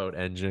have a boat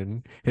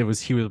engine. He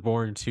was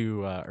born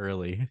too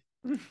early.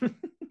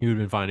 He would have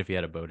been fine if he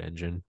had a boat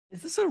engine.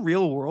 Is this a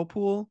real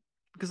whirlpool?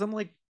 Because I'm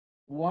like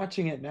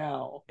watching it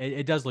now.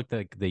 It does look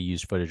like they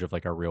used footage of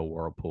like a real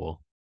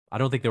whirlpool. I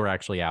don't think they were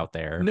actually out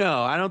there.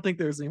 No, I don't think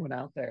there's anyone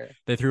out there.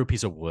 They threw a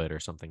piece of wood or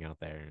something out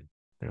there. And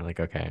they're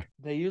like, okay.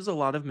 They use a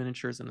lot of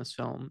miniatures in this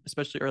film,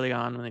 especially early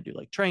on when they do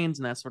like trains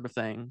and that sort of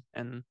thing,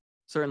 and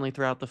certainly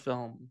throughout the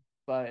film.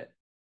 But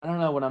I don't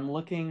know, when I'm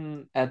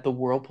looking at the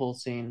whirlpool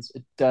scenes,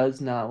 it does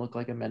not look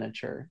like a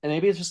miniature. And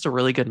maybe it's just a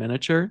really good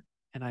miniature,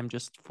 and I'm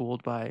just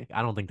fooled by.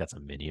 I don't think that's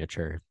a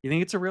miniature. You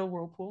think it's a real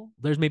whirlpool?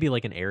 There's maybe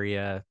like an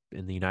area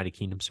in the United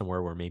Kingdom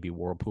somewhere where maybe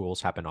whirlpools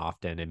happen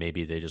often, and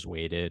maybe they just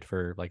waited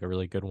for like a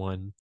really good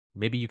one.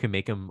 Maybe you can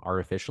make them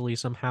artificially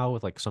somehow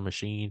with like some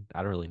machine.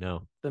 I don't really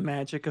know. The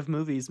magic of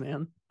movies,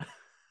 man.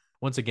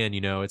 Once again,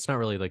 it's not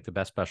really like the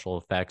best special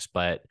effects,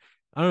 but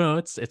I don't know.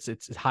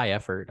 It's high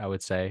effort, I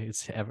would say.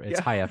 It's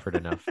high effort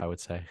enough, I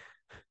would say.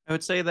 I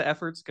would say the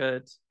effort's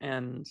good,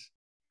 and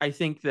I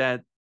think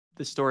that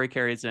the story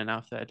carries it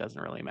enough that it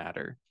doesn't really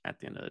matter at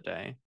the end of the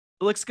day.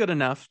 It looks good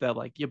enough that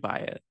like you buy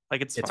it.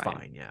 Like it's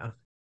fine, yeah.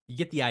 You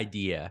get the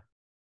idea.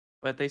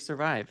 But they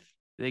survive.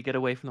 They get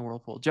away from the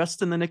whirlpool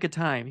just in the nick of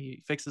time.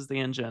 He fixes the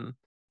engine,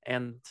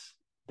 and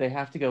they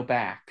have to go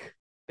back.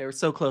 They were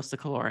so close to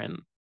Kaloran,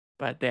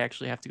 but they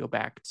actually have to go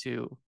back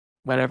to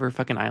whatever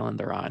fucking island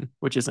they're on,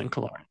 which isn't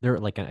Kaloran. They're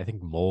like, I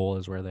think Mole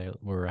is where they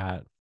were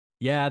at.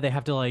 Yeah, they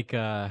have to like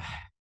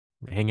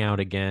hang out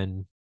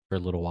again for a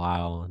little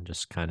while and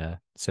just kind of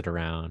sit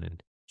around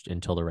and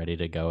until they're ready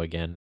to go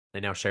again. They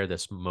now share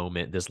this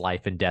moment, this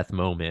life and death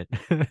moment.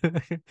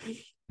 And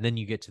then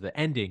you get to the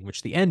ending,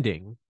 which the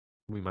ending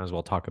we might as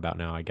well talk about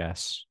now, I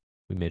guess.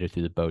 We made it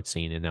through the boat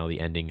scene, and now the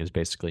ending is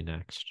basically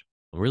next.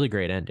 A really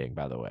great ending,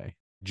 by the way.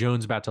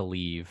 Joan's about to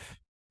leave,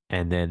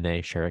 and then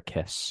they share a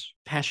kiss.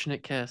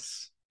 Passionate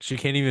kiss. She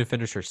can't even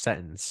finish her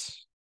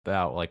sentence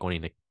without like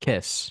wanting to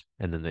kiss.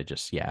 And then they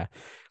just, yeah.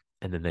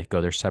 And then they go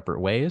their separate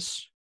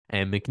ways.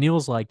 And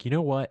McNeil's like, you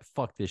know what?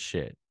 Fuck this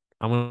shit.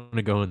 I'm going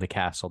to go in the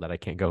castle that I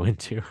can't go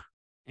into.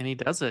 And he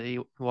does it. He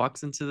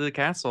walks into the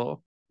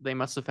castle. They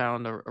must have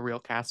found a real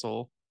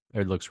castle.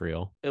 It looks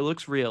real. It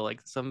looks real,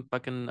 like some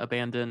fucking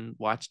abandoned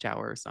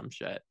watchtower or some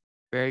shit.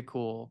 Very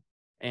cool.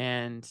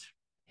 And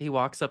he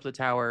walks up the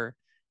tower,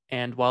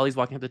 and while he's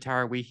walking up the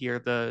tower, we hear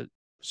the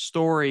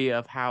story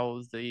of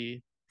how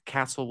the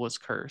castle was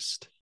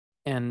cursed.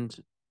 And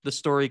the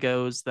story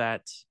goes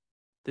that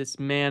this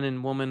man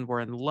and woman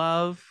were in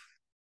love,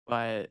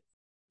 but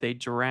they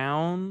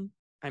drown.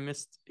 I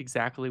missed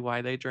exactly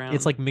why they drowned.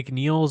 It's like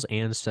McNeil's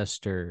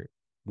ancestor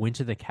went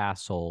to the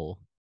castle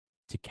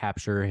to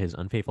capture his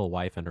unfaithful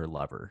wife and her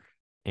lover,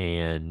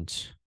 and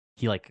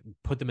he like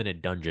put them in a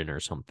dungeon or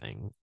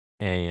something,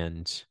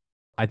 and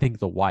I think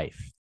the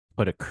wife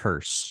put a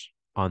curse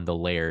on the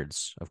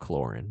lairds of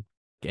Kaloran,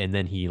 and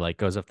then he like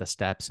goes up the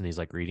steps and he's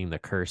like reading the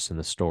curse and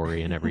the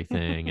story and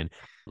everything and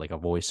like a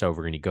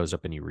voiceover, and he goes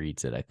up and he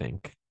reads it, I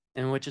think,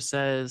 in which it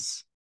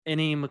says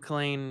any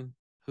McLean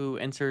who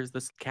enters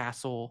this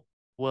castle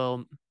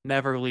will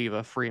never leave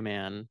a free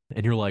man.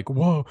 And you're like,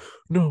 whoa,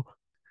 no.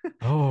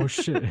 Oh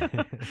shit.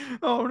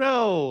 Oh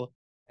no.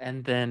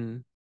 And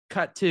then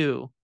cut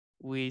to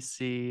we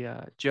see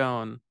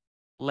Joan,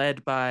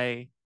 led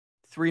by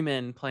three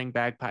men playing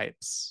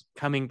bagpipes,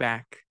 coming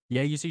back.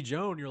 Yeah, you see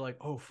Joan, you're like,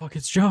 oh fuck,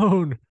 it's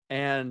Joan.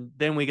 And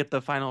then we get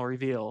the final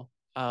reveal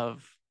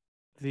of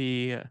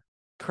the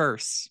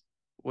curse,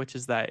 which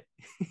is that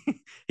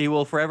he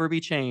will forever be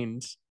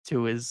chained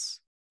to his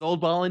gold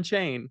ball and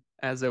chain,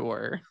 as it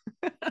were.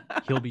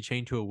 He'll be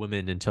chained to a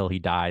woman until he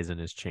dies in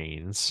his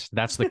chains.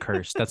 That's the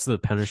curse. That's the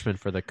punishment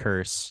for the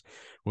curse,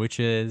 which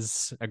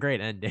is a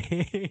great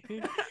ending.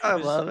 I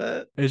love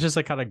it. It's just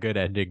a kind of good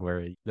ending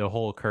where the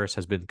whole curse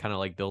has been kind of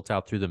like built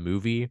out through the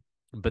movie,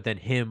 but then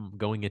him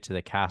going into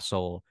the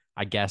castle,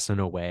 I guess in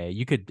a way,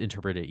 you could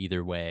interpret it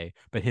either way,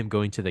 but him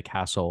going to the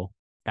castle,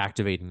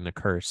 activating the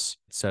curse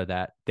so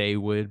that they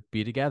would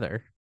be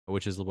together,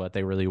 which is what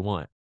they really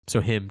want.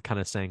 So him kind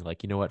of saying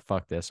like, you know what,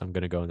 fuck this, I'm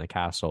going to go in the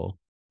castle,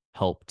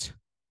 helped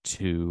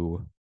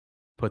to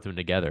put them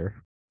together.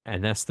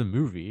 And that's the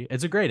movie.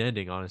 It's a great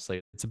ending,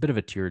 honestly. It's a bit of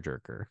a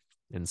tearjerker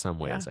in some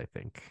ways, I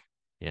think.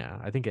 Yeah,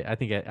 I think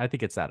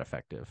it's that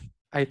effective.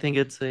 I think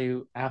it's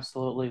a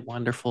absolutely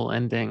wonderful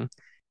ending. It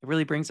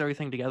really brings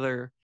everything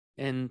together.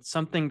 And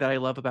something that I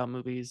love about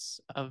movies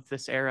of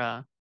this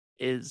era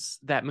is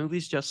that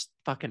movies just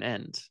fucking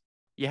end.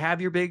 You have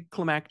your big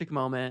climactic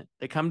moment,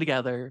 they come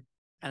together,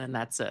 and then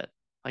that's it.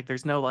 Like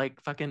there's no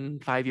like fucking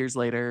 5 years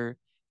later,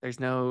 there's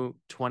no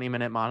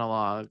 20-minute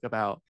monologue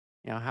about,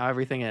 how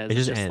everything is. It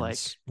It's just just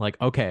ends. Like,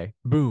 okay,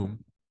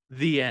 boom.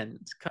 the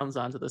end comes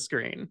onto the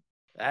screen.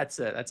 That's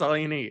it. That's all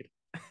you need.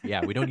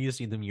 Yeah, we don't need to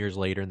see them years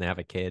later and they have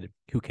a kid.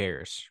 Who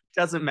cares?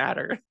 Doesn't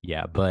matter.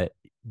 Yeah, but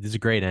this is a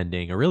great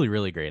ending, a really,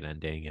 really great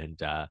ending, and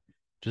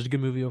just a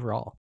good movie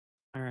overall.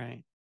 All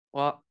right.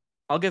 Well,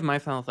 I'll give my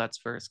final thoughts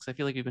first because I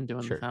feel like you've been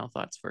doing Sure. the final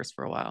thoughts first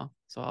for a while.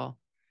 So I'll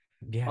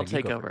Yeah, I'll you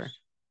take go over. first.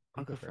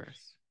 I'll go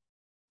first.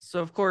 So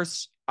of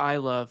course, I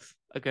love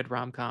a good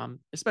rom-com,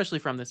 especially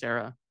from this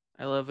era.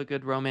 I love a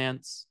good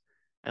romance.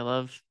 I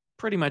love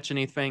pretty much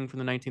anything from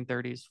the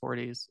 1930s,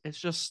 40s. It's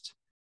just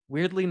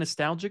weirdly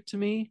nostalgic to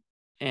me,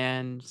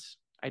 and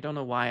I don't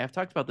know why. I've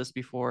talked about this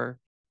before.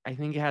 I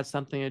think it has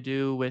something to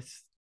do with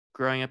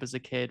growing up as a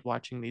kid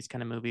watching these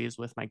kind of movies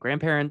with my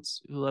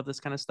grandparents who love this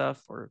kind of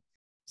stuff or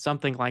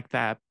something like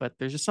that, but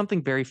there's just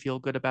something very feel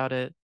good about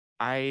it.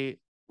 I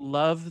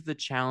love the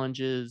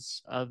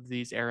challenges of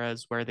these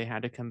eras where they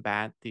had to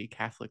combat the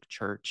Catholic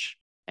Church.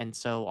 And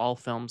so all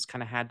films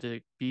kind of had to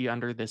be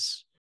under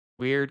this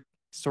weird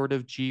sort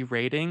of G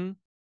rating,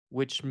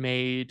 which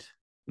made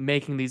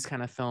making these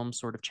kind of films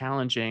sort of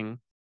challenging.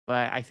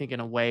 But I think in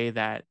a way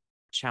that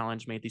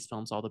challenge made these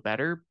films all the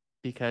better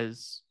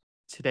because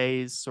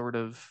today's sort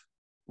of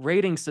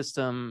rating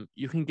system,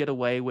 you can get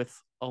away with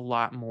a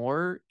lot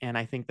more. And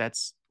I think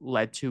that's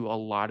led to a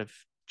lot of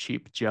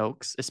cheap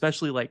jokes,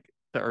 especially like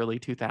the early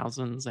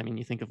 2000s. I mean,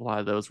 you think of a lot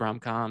of those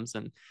rom-coms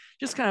and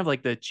just kind of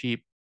like the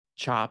cheap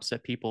chops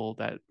at people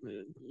that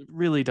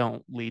really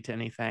don't lead to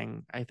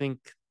anything. I think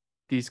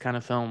these kind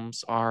of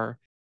films are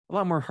a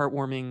lot more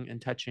heartwarming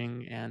and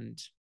touching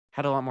and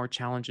had a lot more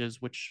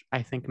challenges, which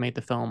I think made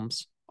the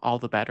films all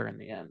the better in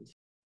the end.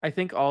 I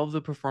think all of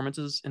the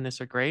performances in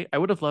this are great. I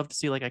would have loved to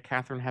see like a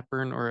Katharine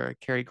Hepburn or a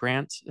Cary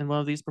Grant in one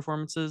of these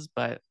performances,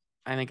 but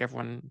I think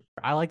everyone.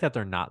 I like that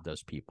they're not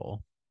those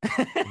people,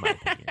 in my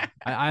opinion.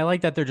 I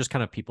like that they're just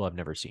kind of people I've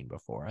never seen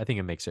before. I think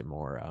it makes it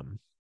more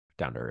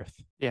down to earth.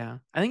 Yeah,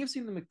 I think I've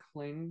seen the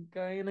McClane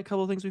guy in a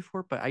couple of things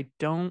before, but I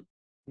don't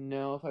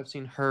know if I've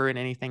seen her in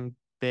anything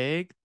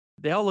big.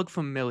 They all look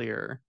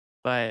familiar,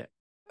 but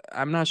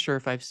I'm not sure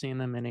if I've seen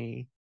them in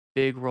any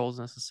big roles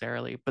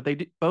necessarily. But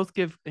they both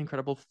give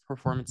incredible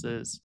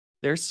performances.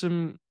 There's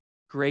some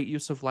great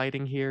use of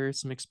lighting here,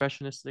 some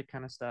expressionistic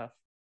kind of stuff,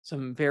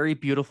 some very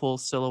beautiful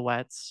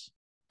silhouettes.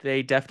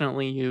 They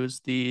definitely use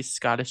the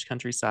Scottish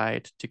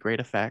countryside to great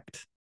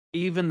effect,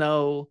 even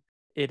though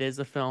it is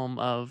a film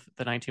of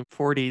the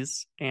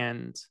 1940s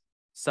and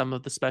some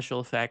of the special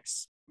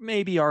effects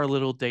maybe are a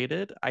little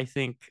dated. I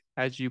think,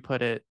 as you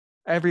put it,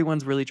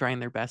 everyone's really trying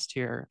their best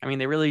here. I mean,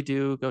 they really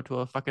do go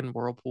to a fucking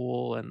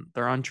whirlpool and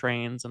they're on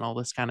trains and all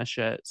this kind of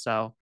shit.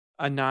 So,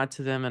 a nod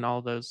to them in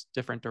all those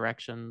different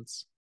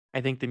directions.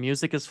 I think the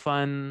music is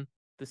fun.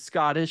 The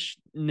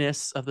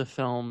Scottishness of the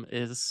film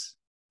is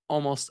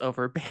almost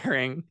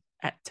overbearing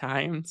at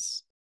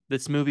times.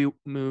 This movie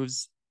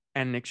moves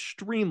at an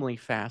extremely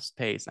fast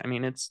pace. I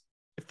mean, it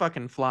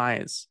fucking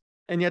flies.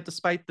 And yet,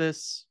 despite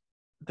this,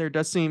 there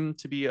does seem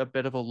to be a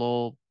bit of a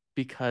lull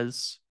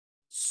because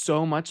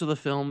so much of the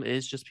film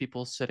is just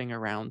people sitting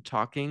around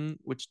talking,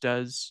 which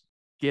does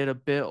get a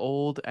bit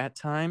old at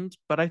times,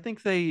 but I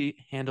think they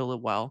handle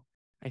it well.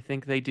 I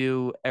think they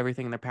do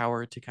everything in their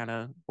power to kind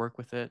of work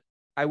with it.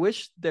 I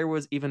wish there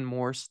was even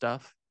more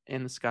stuff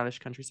in the Scottish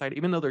countryside,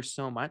 even though there's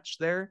so much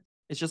there.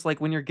 It's just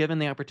like when you're given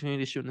the opportunity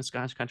to shoot in the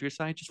Scottish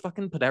countryside, just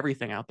fucking put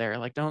everything out there.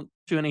 Like, don't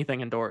do anything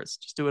indoors.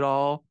 Just do it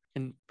all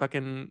in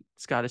fucking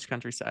Scottish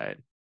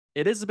countryside.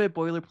 It is a bit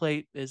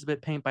boilerplate, it is a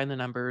bit paint by the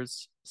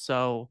numbers.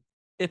 So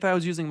if I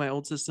was using my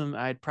old system,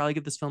 I'd probably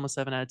give this film a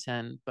 7 out of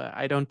 10, but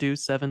I don't do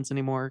sevens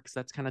anymore because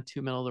that's kind of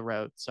too middle of the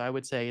road. So I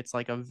would say it's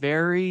like a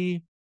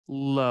very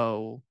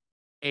low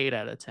 8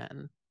 out of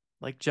 10,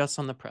 like just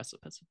on the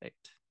precipice of 8.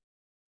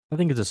 I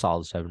think it's a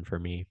solid 7 for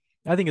me.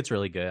 I think it's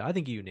really good. I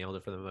think you nailed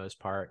it for the most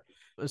part.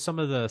 Some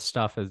of the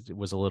stuff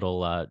was a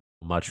little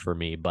much for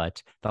me,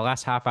 but the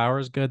last half hour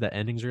is good. The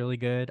ending's really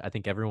good. I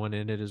think everyone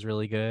in it is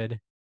really good. I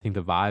think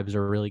the vibes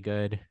are really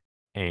good.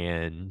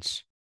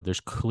 And there's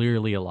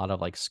clearly a lot of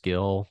like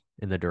skill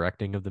in the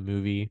directing of the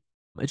movie.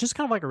 It's just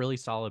kind of like a really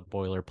solid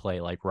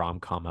boilerplate, like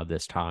rom-com of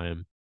this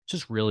time. It's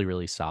just really,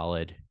 really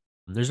solid.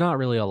 There's not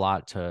really a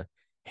lot to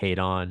hate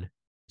on.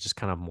 It's just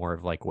kind of more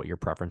of like what your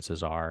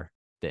preferences are.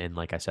 And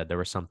like I said, there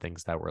were some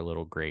things that were a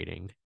little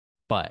grating,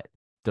 but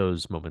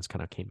those moments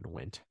kind of came and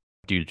went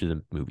due to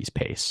the movie's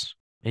pace.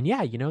 And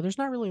yeah, there's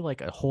not really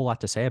like a whole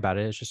lot to say about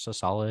it. It's just a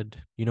solid,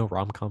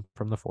 rom-com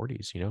from the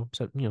 40s,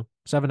 So,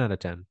 7 out of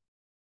 10.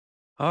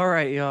 All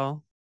right,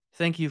 y'all.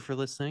 Thank you for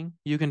listening.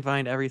 You can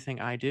find everything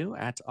I do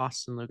at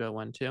Austin Lugo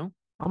 12.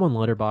 I'm on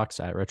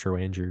Letterboxd at Retro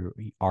Andrew,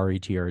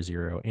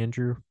 RETR0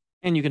 Andrew.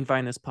 And you can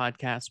find this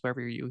podcast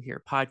wherever you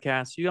hear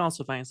podcasts. You can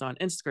also find us on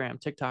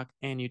Instagram, TikTok,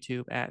 and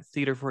YouTube at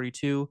Theater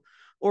 42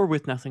 or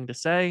With Nothing to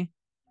Say.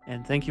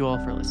 And thank you all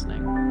for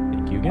listening.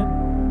 Thank you again.